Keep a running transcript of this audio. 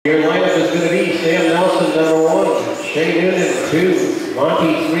going to be Sam Nelson, number 1, Shea Noonan, 2,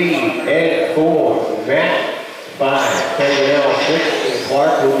 Monty, 3, Ed, 4, Matt, 5, Kendall, 6, and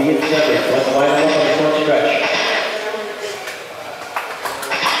Clark will be in 7. Let's line them up on the front stretch.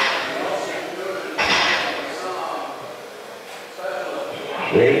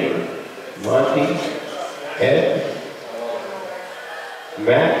 Shea, Monty, Ed,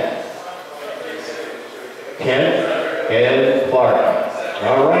 Matt, Ken, and Clark.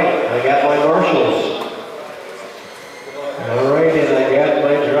 All right, I got my marshals. All right, and I got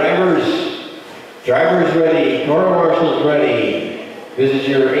my drivers. Drivers ready, quarter marshals ready. This is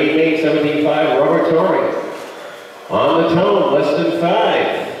your 8.8, 17.5 rubber touring. On the tone, less than 5.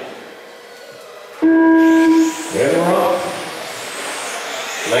 And we're off.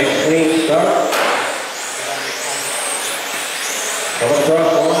 Nice clean start. Coming across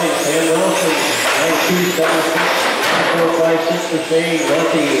the line, Sam Nelson, 9.276. 4.56 for Shane,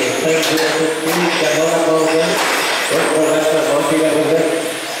 Monty, 10.052, got held up all again. Oh, that's not Monty, that was it.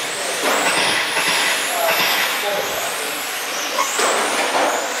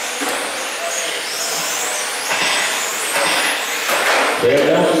 Sam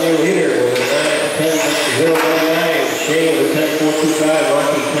Nelson, your leader, with a 9.10.099, Shane with a 10.425,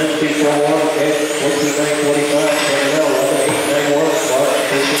 Monty 10.341, Ed 14.945, Kendall 11.891, Clark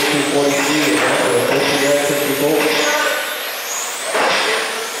 13.243, and Matt with a 13.954.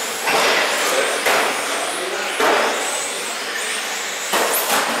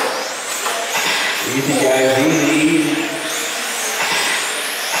 Easy guys, easy.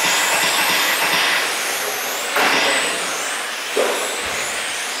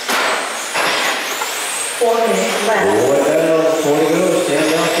 4 minutes left. 4 to go, Sam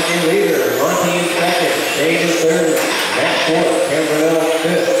Nelson your leader, Monty in second, Shane in third, Matt fourth, Kendall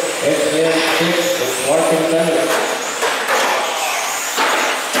fifth, Ed Smith sixth, and Clark in seventh.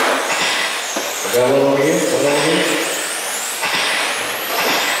 We got one over here, one over here.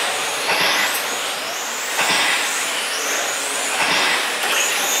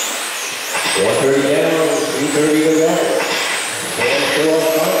 130 down, 330 to go. Sam still on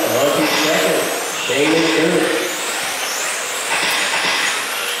front, Monty second, Shane in third.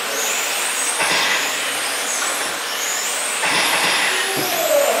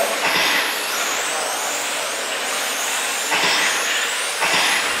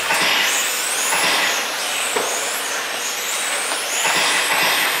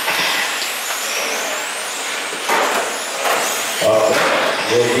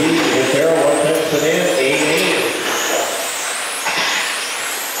 Will be the Carroll 110 Sedan 88.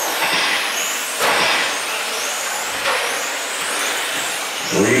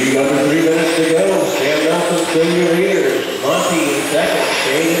 Under 3 minutes to go. Sam Nelson still your leaders. Monty in second,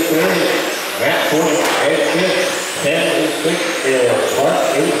 Shane in third, Matt fourth, Ed fifth, 10 and 6, and Clark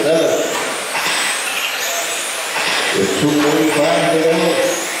in 7th. With 2:45 to go.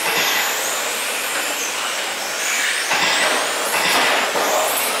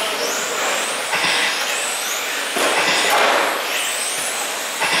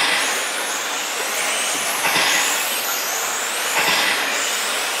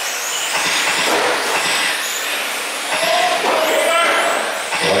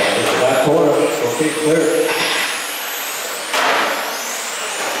 Clear.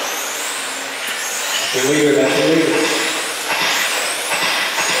 The leader, that's the leader.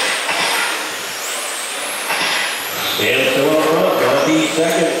 Sam still up front, Monty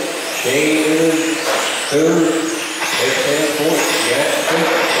second, Shane in third, Ed Sam fourth, Matt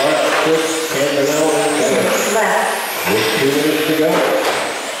fifth, Clark fifth, Kendall in seventh. With 2 minutes to go.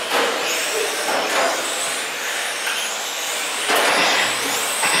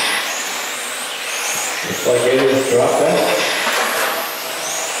 Looks like it is dropped out.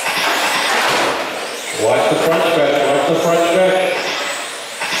 Watch the front stretch, watch the front stretch.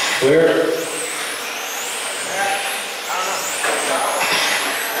 Clear.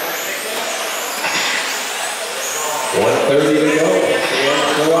 1:30 to go. Sam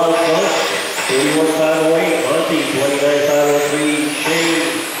still out front. 31.508. Monty, 29.503. Shane,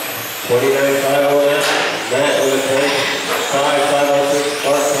 29.509. Matt with a 25.506.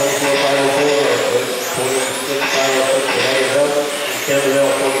 Clark, 24.504. 26.506 to hang it up, and Kendall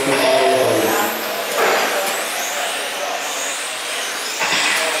 22.501.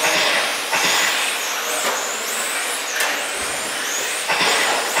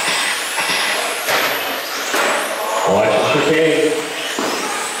 Watch the chicane.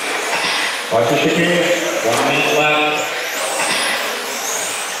 Watch the chicane. 1 minute left.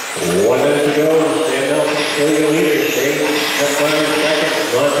 1 minute to go. Sam Nelson still your leader. Shane second,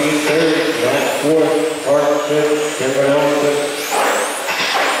 Monty third, Matt fourth, Clark fifth, Kendall fifth.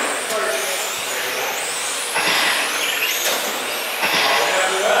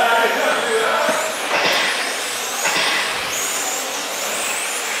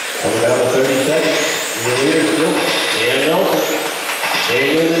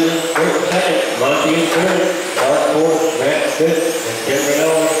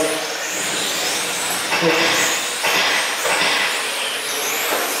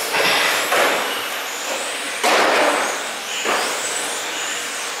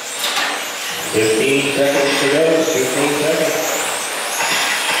 15 seconds to go, 15 seconds.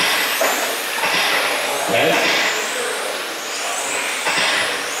 10.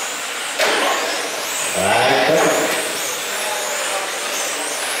 5 seconds.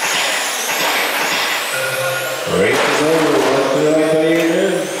 Race is over. 1, 2, I tell you you're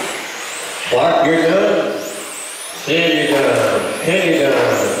done. Clark, you're done. Sam, you're done. Ken, you're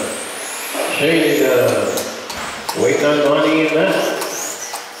done. Shane, you're done. Waiting on Monty and Matt.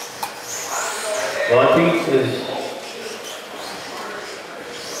 Monty is...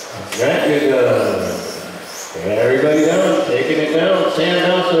 Matt, you're done. And everybody done. Taking it down. Sam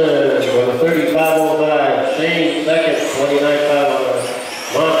Nelson with a 35.05. Shane second,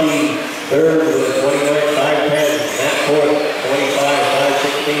 29.5. Monty third with a 29.510. Matt fourth,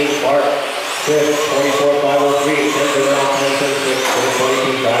 25.516. Clark fifth, 24.